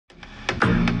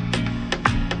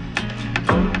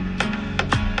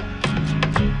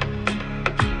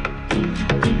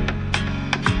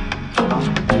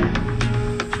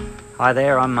Hi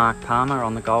there, I'm Mark Palmer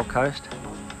on the Gold Coast.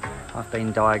 I've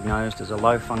been diagnosed as a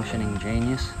low functioning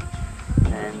genius,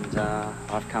 and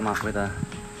I've come up with an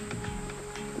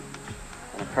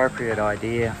appropriate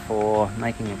idea for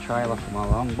making a trailer for my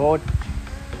longboard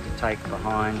to take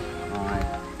behind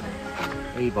my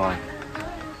e-bike.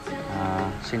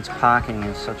 Since parking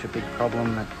is such a big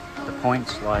problem at the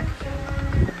points like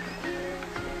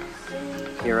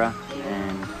Kira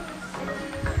and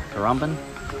Currumbin,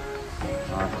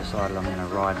 I've decided I'm going to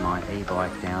ride my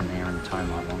e-bike down there and tow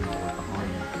my longboard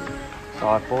behind me. So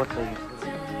I've bought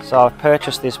these. So I've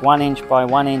purchased this 1 inch by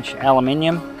 1 inch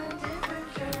aluminium.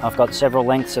 I've got several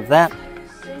lengths of that.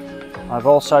 I've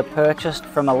also purchased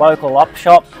from a local op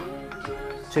shop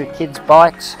 2 kids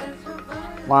bikes,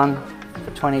 one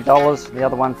for $20, the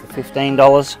other one for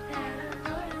 $15.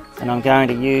 And I'm going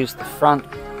to use the front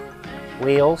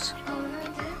wheels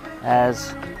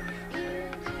as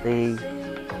the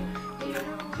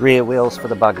rear wheels for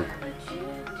the buggy.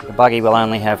 The buggy will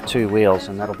only have 2 wheels,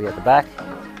 and that'll be at the back.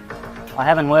 I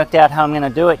haven't worked out how I'm going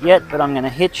to do it yet, but I'm going to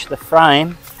hitch the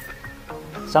frame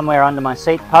somewhere under my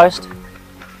seat post,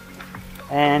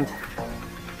 and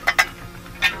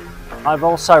I've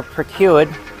also procured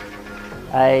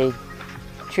a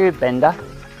tube bender,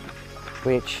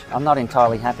 which I'm not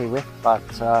entirely happy with, but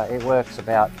it works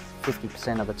about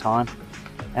 50% of the time.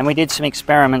 And we did some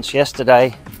experiments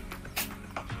yesterday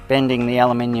bending the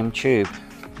aluminium tube,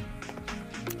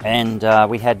 and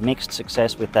we had mixed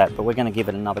success with that, but we're going to give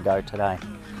it another go today.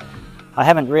 I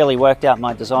haven't really worked out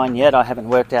my design yet. I haven't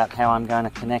worked out how I'm going to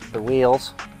connect the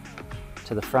wheels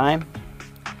to the frame,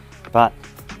 but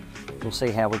we'll see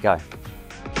how we go.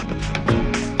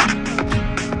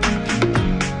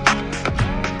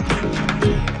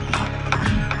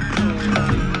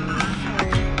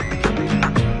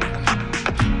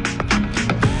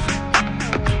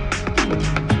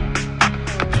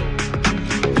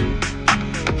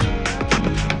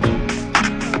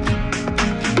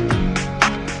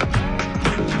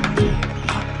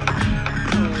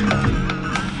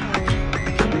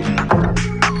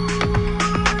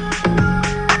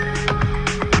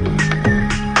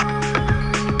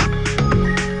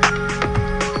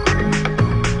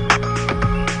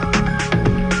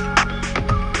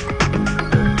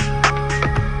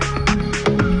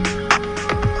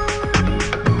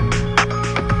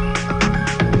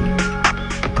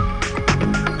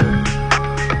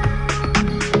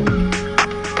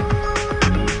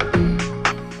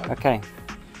 Okay,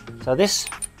 so this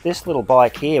little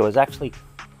bike here was actually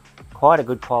quite a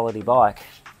good quality bike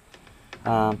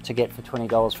to get for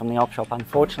 $20 from the op shop.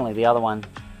 Unfortunately, the other one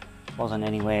wasn't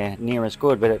anywhere near as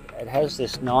good, but it has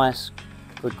this nice,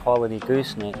 good quality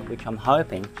gooseneck, which I'm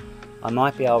hoping I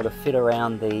might be able to fit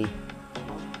around the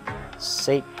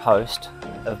seat post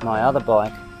of my other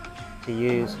bike to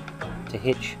use to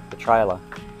hitch the trailer.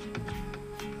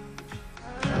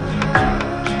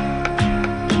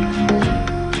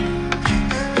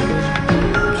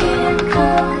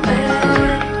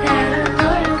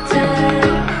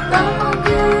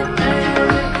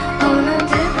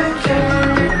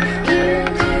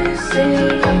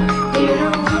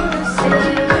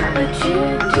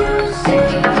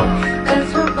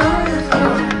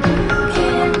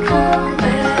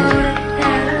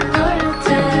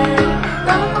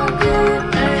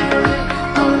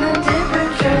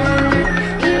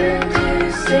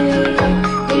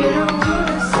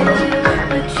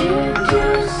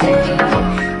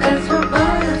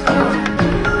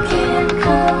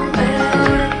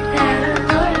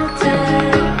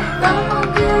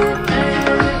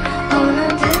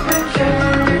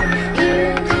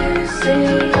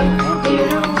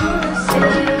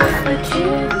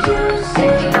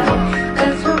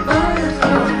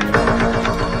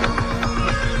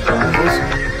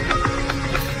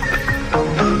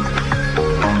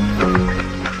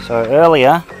 So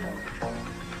earlier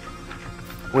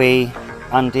we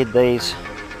undid these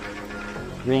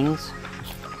rings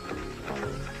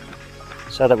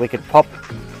so that we could pop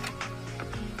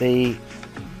the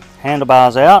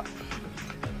handlebars out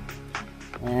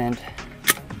and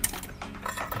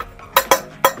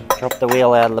drop the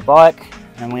wheel out of the bike,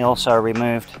 and we also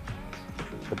removed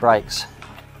the brakes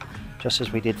just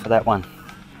as we did for that one.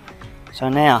 So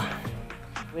now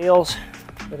wheels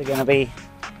that are going to be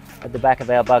at the back of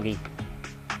our buggy,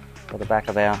 or the back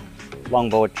of our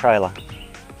longboard trailer.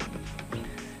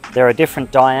 They're a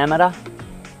different diameter.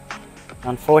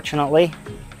 Unfortunately,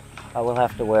 I will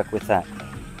have to work with that.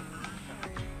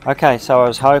 Okay, so I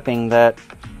was hoping that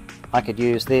I could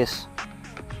use this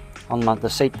on the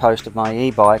seat post of my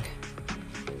e-bike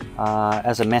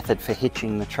as a method for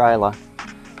hitching the trailer,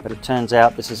 but it turns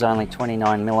out this is only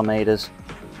 29 millimeters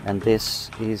and this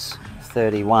is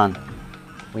 31.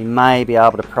 We may be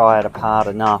able to pry it apart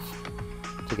enough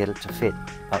to get it to fit,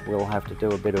 but we'll have to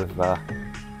do a bit of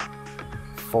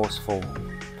forceful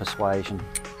persuasion.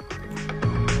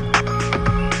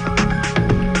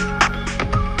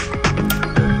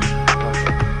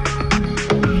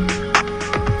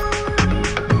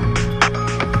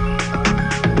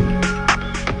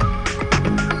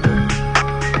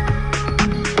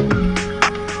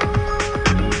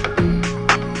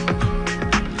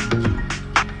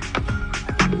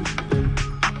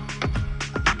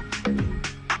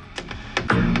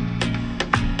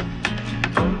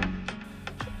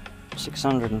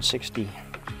 .660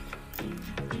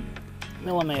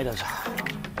 millimeters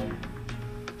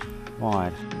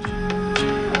wide.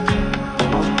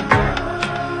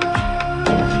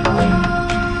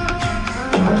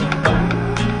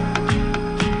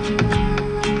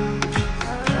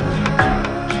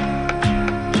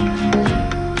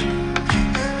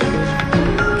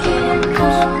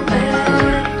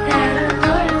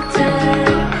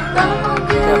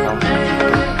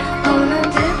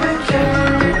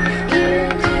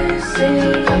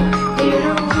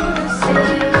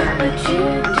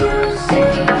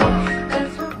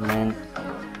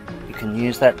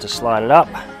 Use that to slide it up,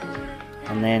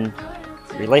 and then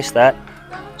release that,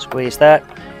 squeeze that,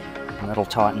 and that'll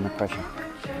tighten the pressure.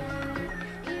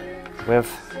 We've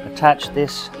attached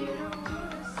this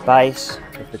base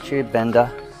of the tube bender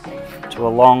to a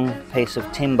long piece of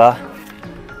timber,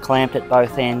 clamped at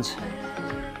both ends,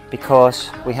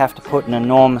 because we have to put an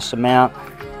enormous amount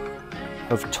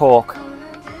of torque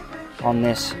on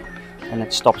this, and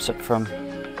it stops it from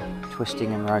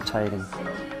twisting and rotating.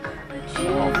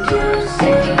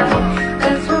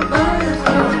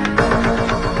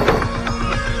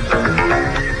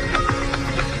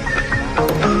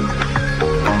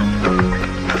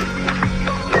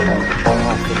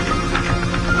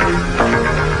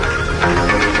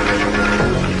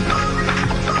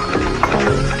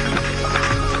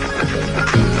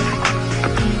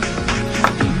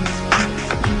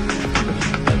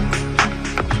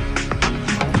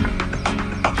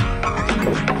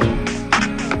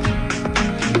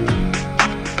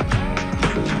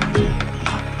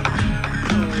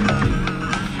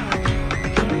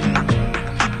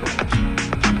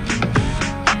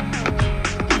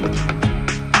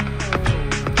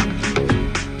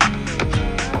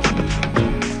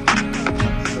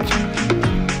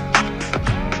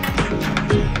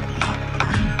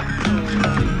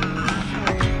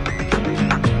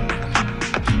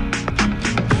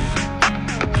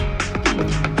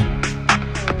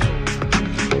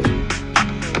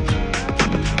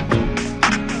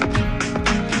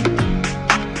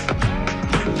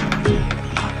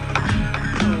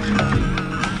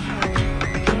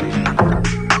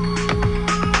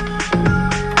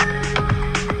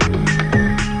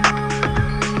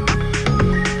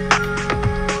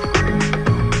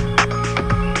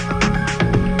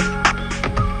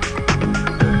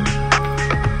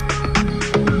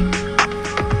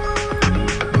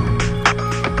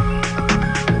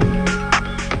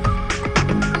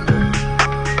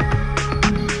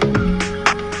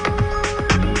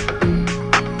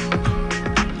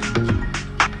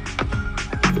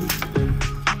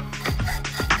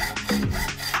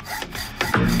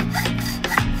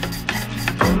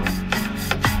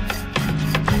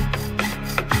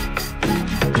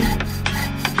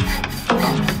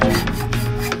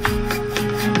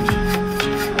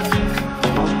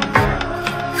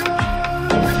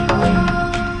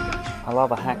 I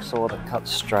love a hacksaw that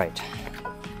cuts straight.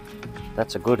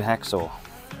 That's a good hacksaw.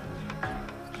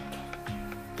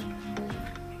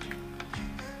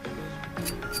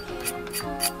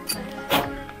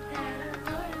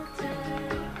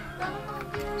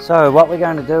 So what we're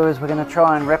going to do is we're going to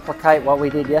try and replicate what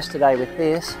we did yesterday with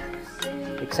this,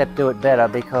 except do it better,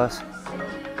 because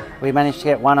we managed to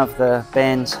get one of the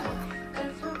bends into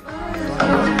the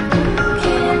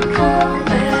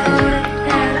workpiece.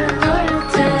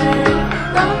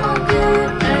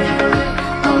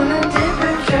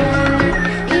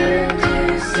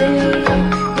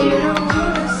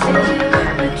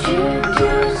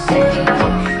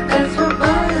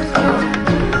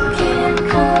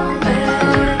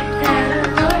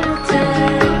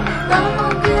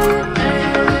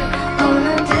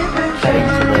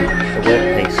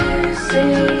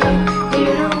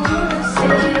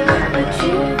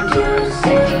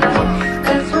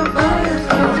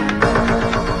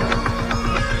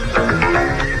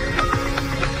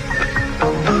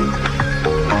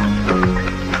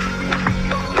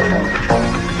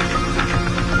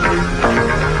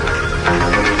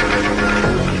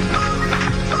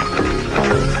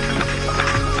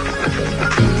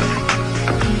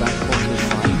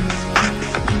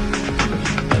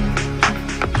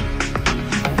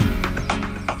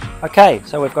 Okay,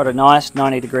 so we've got a nice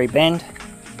 90-degree bend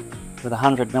with a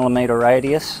 100mm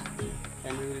radius,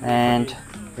 and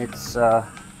it's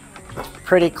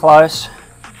pretty close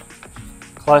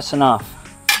enough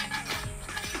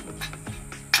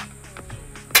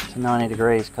to 90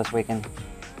 degrees because we can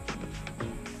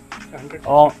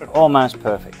almost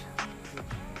perfect.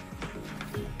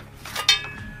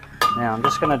 Now I'm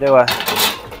just going to do a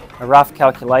rough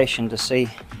calculation to see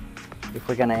if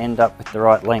we're going to end up with the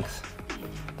right length,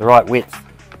 the right width.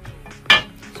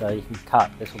 So you can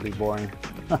cut, this will be boring.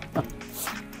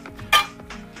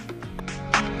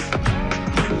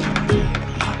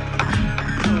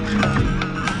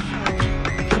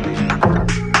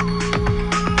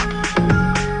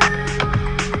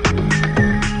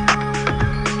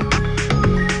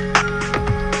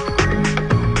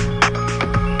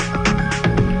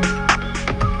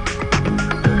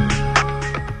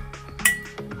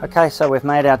 Okay, so we've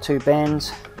made our two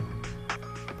bends,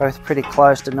 both pretty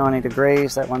close to 90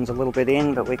 degrees. That one's a little bit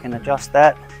in, but we can adjust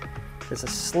that. There's a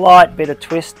slight bit of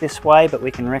twist this way, but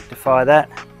we can rectify that.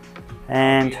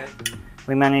 And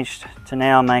we managed to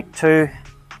now make two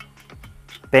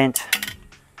bent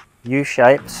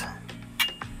U-shapes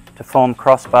to form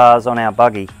crossbars on our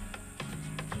buggy.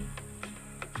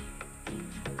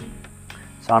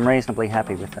 So I'm reasonably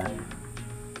happy with that.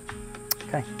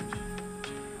 Okay.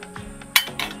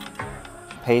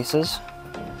 Pieces.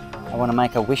 I want to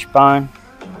make a wishbone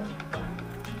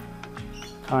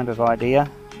kind of idea.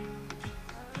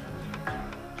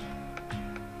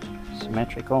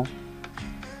 Symmetrical.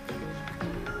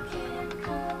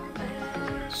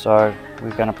 So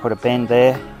we're going to put a bend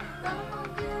there.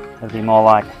 It'll be more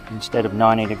like, instead of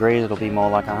 90 degrees, it'll be more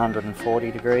like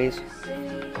 140 degrees.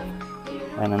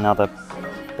 And another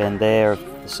bend there of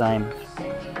the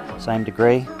same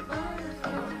degree.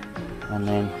 And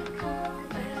then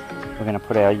we're going to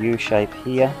put our U shape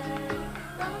here,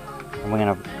 and we're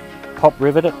going to pop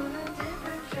rivet it,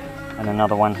 and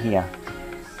another one here,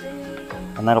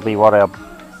 and that'll be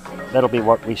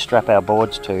what we strap our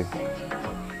boards to.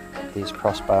 These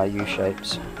crossbar U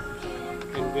shapes.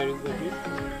 And where is the wheel?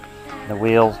 The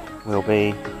wheel will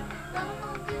be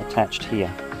attached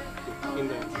here. In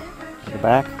the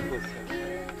back, both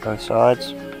sides. both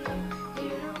sides,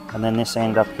 and then this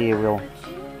end up here will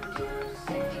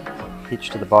hitch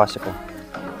to the bicycle.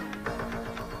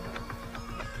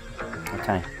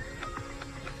 Okay.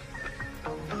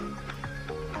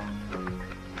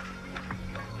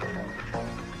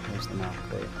 There's the mark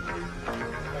there.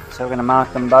 So we're going to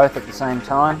mark them both at the same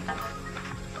time.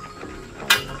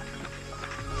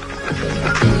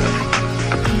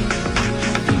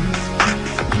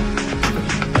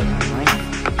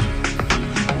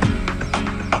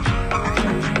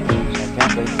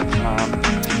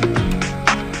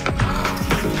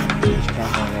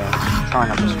 Try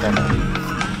not to stretch it.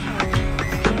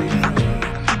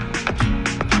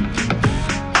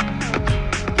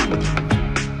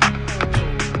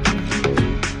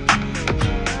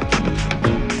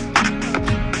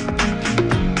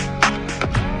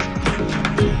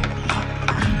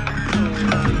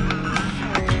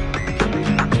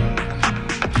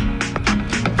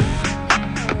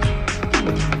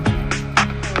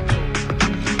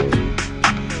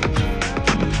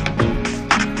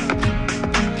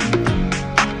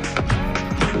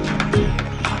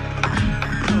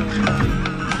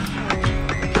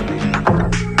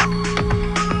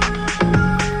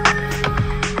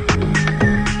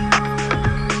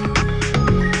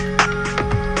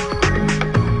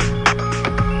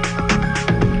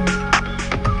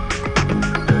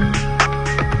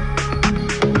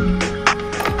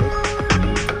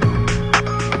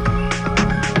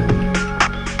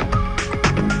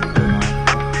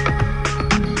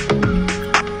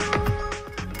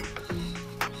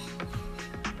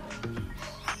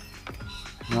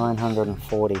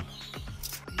 $940.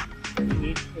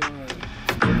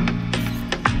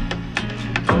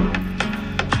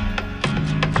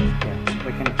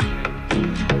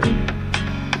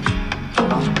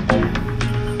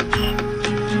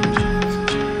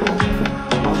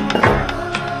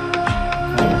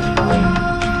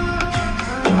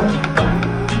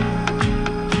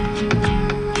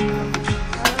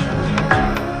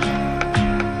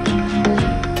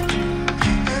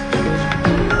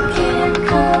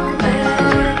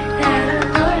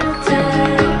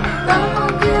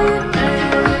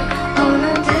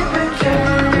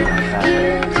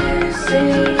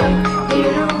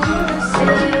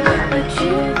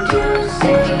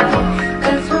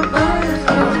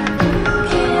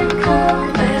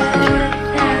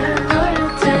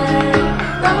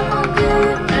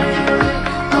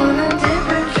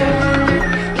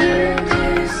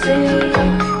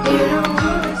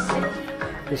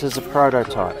 This is a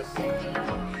prototype.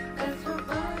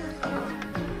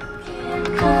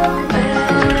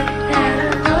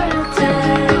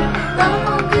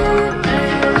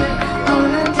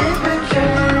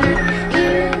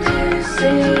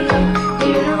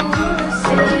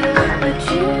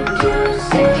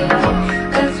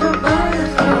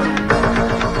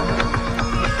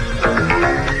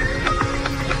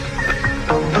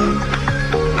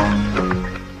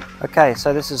 Okay,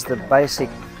 so this is the basic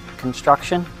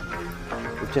construction.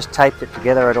 We've just taped it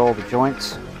together at all the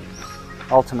joints.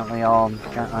 Ultimately I'm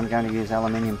going to use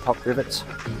aluminium top rivets,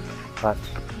 but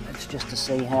it's just to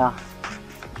see how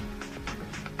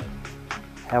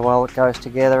well it goes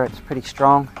together. It's pretty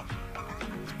strong,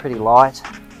 it's pretty light,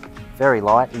 very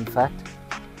light in fact,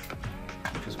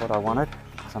 which is what I wanted,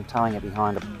 because I'm towing it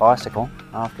behind a bicycle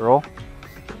after all.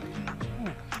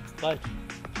 Right.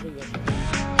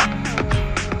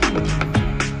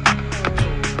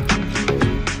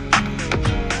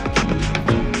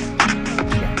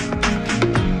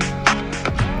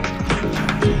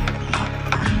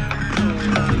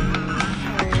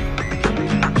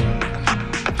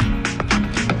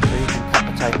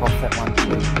 Tape off that one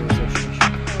too.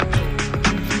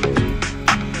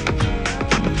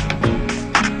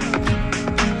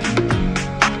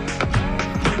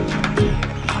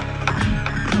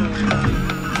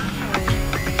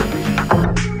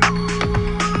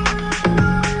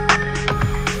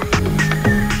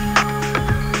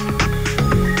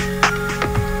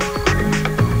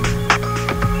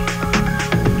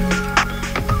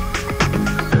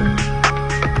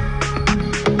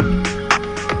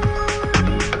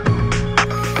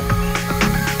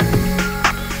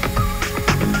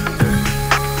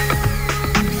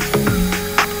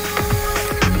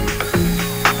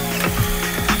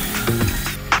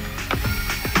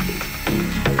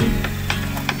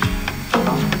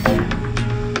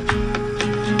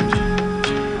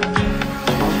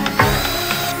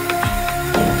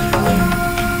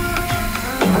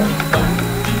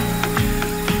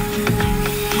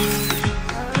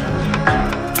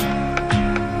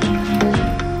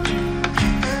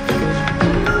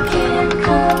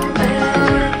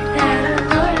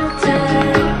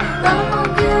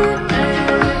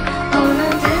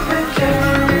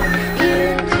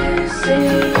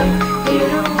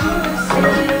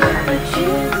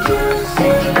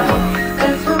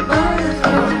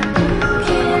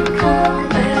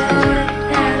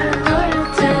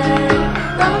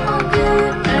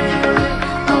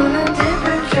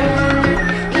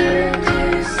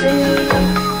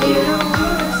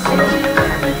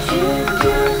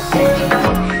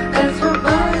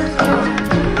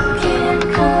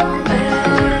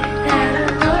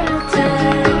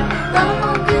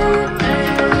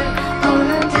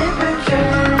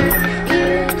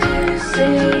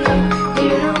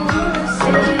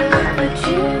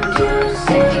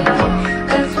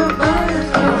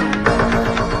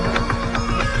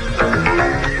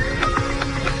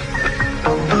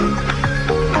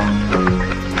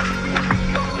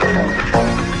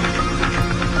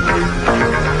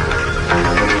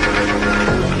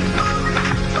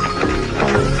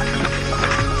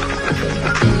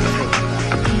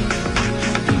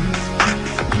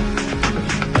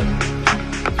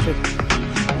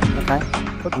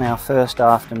 Put in our first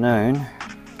afternoon.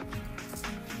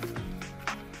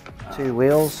 2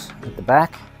 wheels at the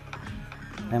back,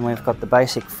 and we've got the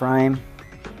basic frame.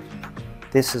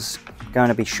 This is going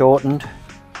to be shortened,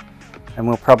 and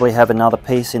we'll probably have another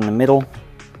piece in the middle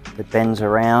that bends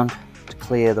around to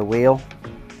clear the wheel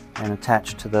and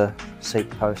attach to the seat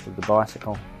post of the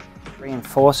bicycle.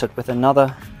 Reinforce it with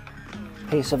another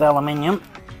piece of aluminium,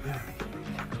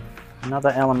 another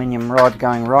aluminium rod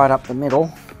going right up the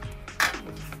middle.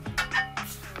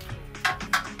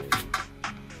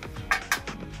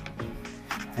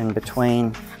 And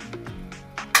between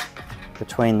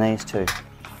these two,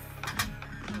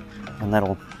 and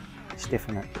that'll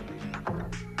stiffen it.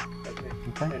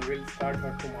 Okay. And we'll start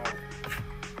for tomorrow.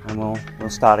 And we'll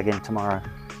start again tomorrow.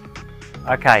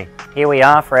 Okay, here we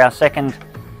are for our second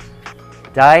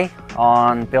day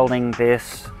on building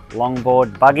this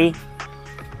longboard buggy.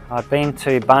 I've been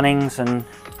to Bunnings and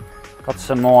got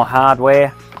some more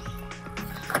hardware,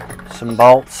 some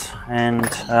bolts, and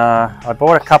I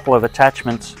bought a couple of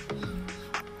attachments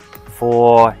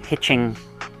for hitching,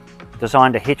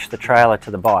 designed to hitch the trailer to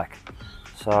the bike.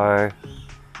 So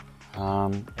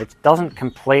it doesn't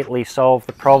completely solve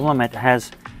the problem. It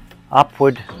has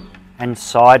upward and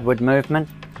sideward movement,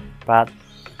 but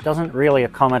it doesn't really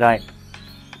accommodate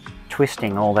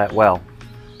twisting all that well.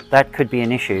 That could be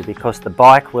an issue because the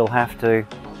bike will have to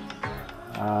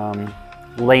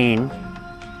lean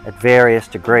at various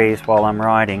degrees while I'm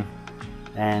riding,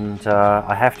 and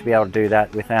I have to be able to do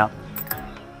that without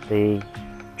the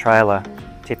trailer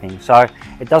tipping. So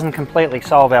it doesn't completely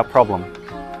solve our problem,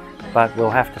 but we'll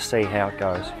have to see how it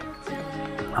goes.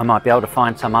 I might be able to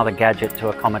find some other gadget to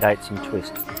accommodate some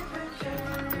twist.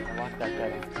 I like that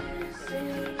better.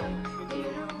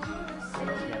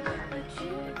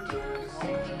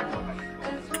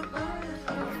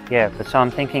 Yeah, but so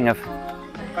I'm thinking of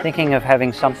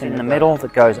having something in the middle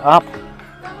that goes up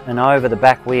and over the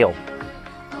back wheel,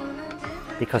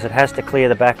 because it has to clear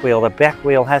the back wheel. The back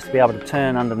wheel has to be able to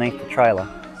turn underneath the trailer.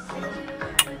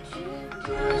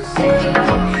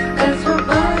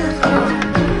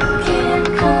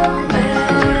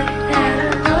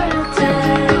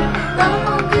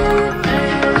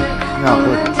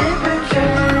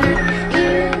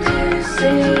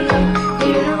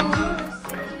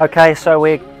 Okay, so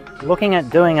we're looking at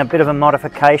doing a bit of a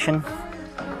modification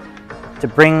to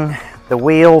bring the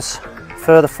wheels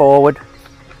further forward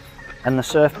and the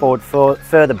surfboard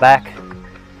further back,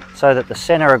 so that the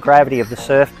center of gravity of the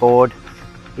surfboard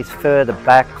is further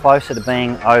back, closer to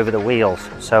being over the wheels,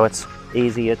 so it's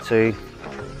easier to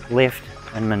lift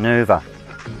and maneuver.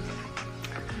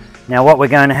 Now what we're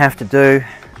going to have to do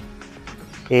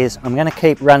is, I'm going to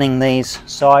keep running these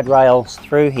side rails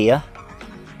through here,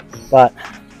 but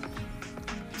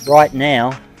right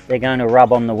now they're going to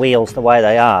rub on the wheels the way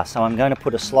they are. So I'm going to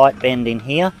put a slight bend in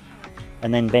here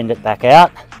and then bend it back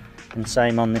out, and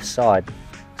same on this side,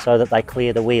 so that they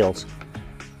clear the wheels.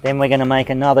 Then we're going to make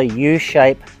another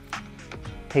U-shape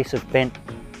piece of bent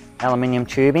aluminium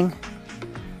tubing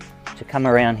to come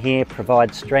around here,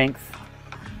 provide strength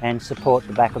and support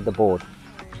the back of the board.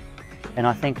 And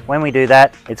I think when we do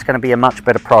that, it's going to be a much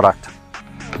better product.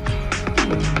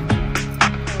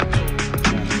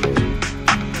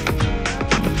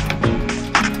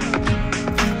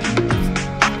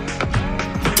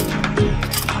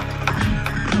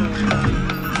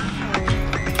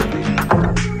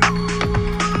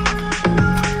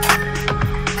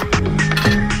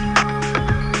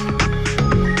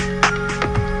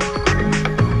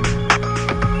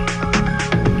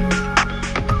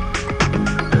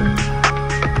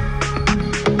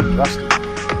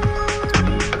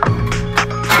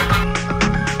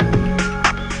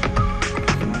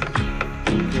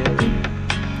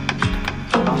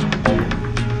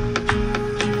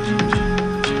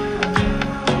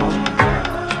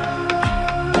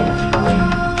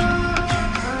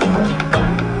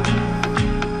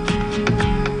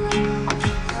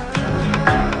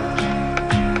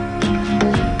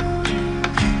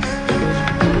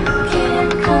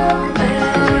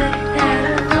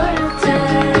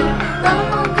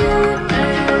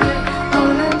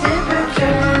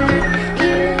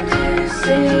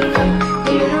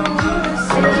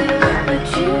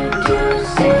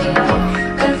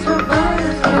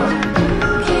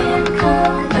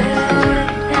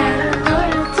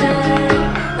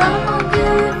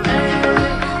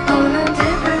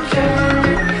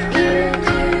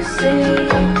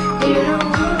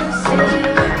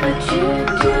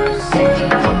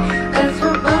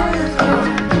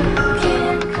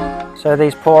 So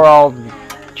these poor old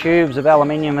tubes of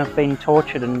aluminium have been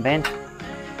tortured and bent.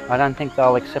 I don't think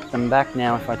they'll accept them back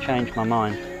now if I change my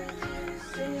mind.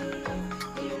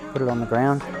 Put it on the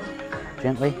ground,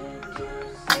 gently.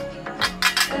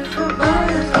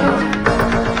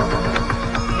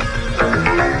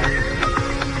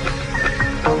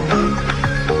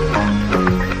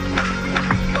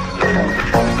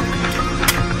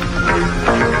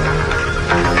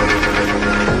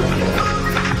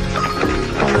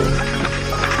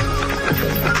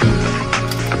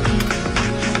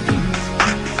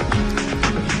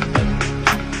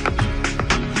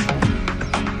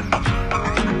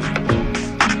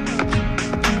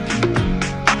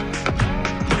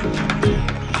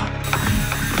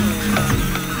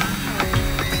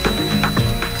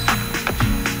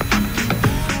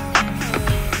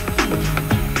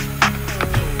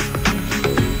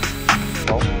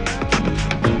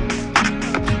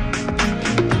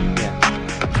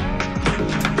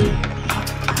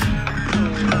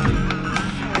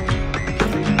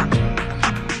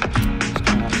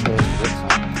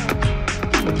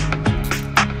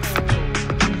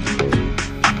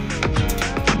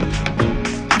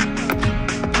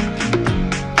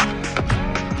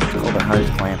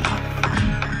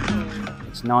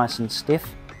 It's nice and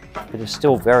stiff, but it's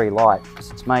still very light because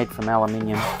it's made from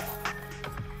aluminium.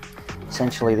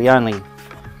 Essentially the only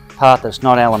part that's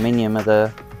not aluminium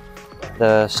are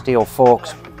the steel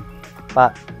forks,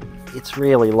 but it's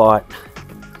really light,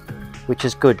 which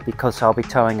is good because I'll be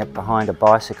towing it behind a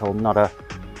bicycle, not a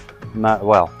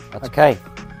well, that's okay.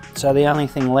 So the only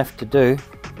thing left to do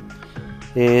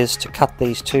is to cut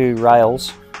these two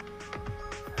rails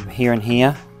here and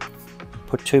here,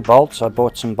 put 2 bolts. I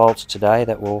bought some bolts today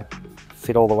that will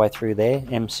fit all the way through there,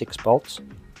 M6 bolts,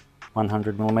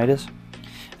 100mm,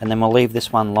 and then we'll leave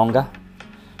this one longer,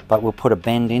 but we'll put a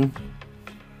bend in,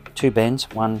 2 bends,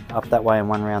 one up that way and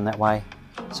one round that way,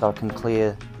 so I can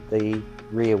clear the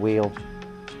rear wheel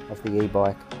of the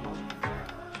e-bike,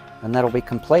 and that'll be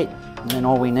complete. And then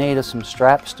all we need are some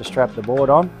straps to strap the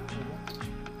board on.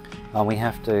 We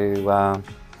have to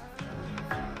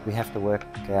work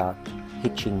out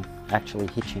actually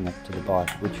hitching it to the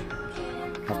bike, which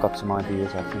I've got some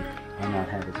ideas. I think I know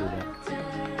how to do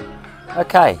that.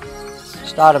 Okay,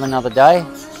 start of another day.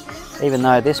 Even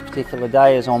though this particular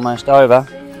day is almost over,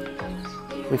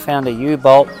 we found a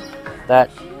U-bolt that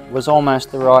was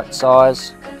almost the right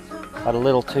size, but a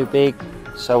little too big.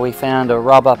 So we found a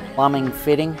rubber plumbing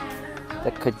fitting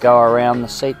that could go around the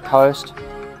seat post.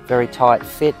 Very tight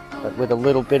fit, but with a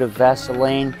little bit of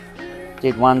Vaseline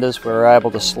did wonders. We were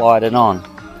able to slide it on.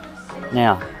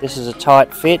 Now this is a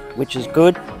tight fit, which is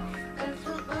good.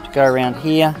 To go around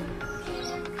here,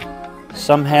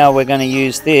 somehow we're going to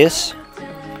use this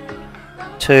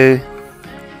to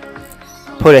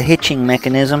put a hitching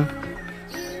mechanism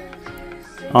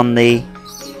on the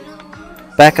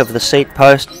back of the seat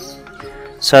post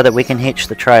so that we can hitch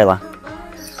the trailer.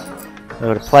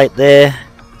 We've got a plate there,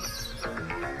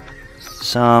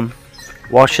 some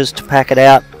washers to pack it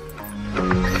out.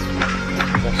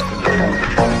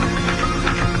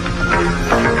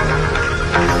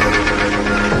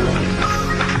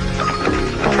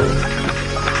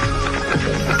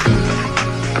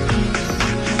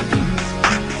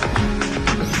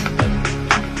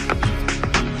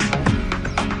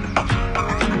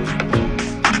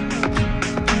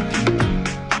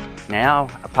 Now,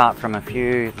 apart from a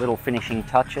few little finishing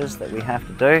touches that we have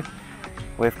to do,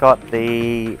 we've got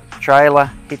the trailer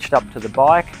hitched up to the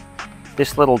bike.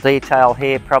 This little detail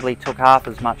here probably took half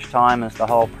as much time as the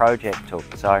whole project took,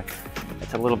 so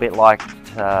it's a little bit like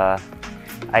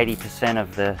 80%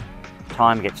 of the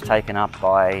time gets taken up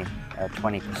by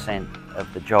 20%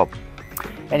 of the job.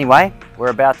 Anyway,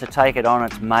 we're about to take it on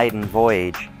its maiden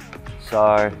voyage,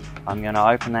 so I'm going to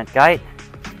open that gate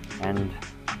and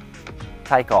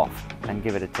take off and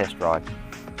give it a test ride.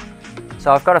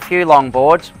 So I've got a few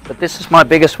longboards, but this is my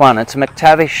biggest one. It's a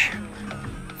McTavish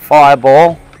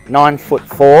Fireball,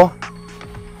 9'4",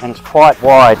 and it's quite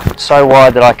wide. It's so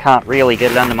wide that I can't really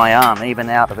get it under my arm, even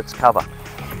out of its cover.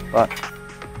 But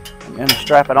I'm going to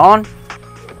strap it on.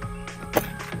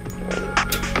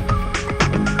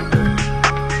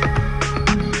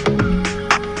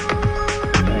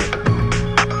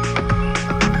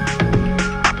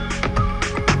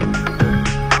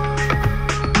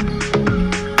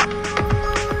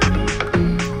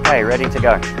 Okay, ready to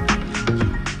go.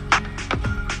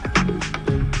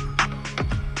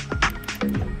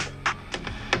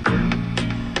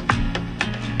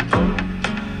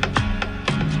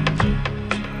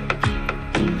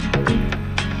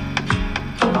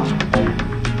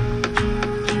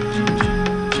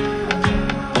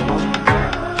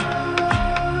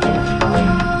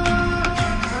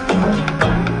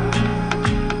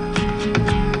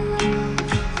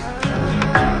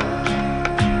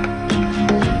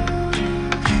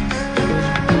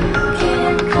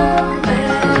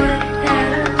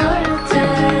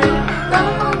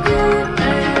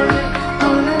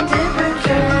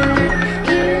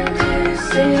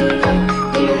 See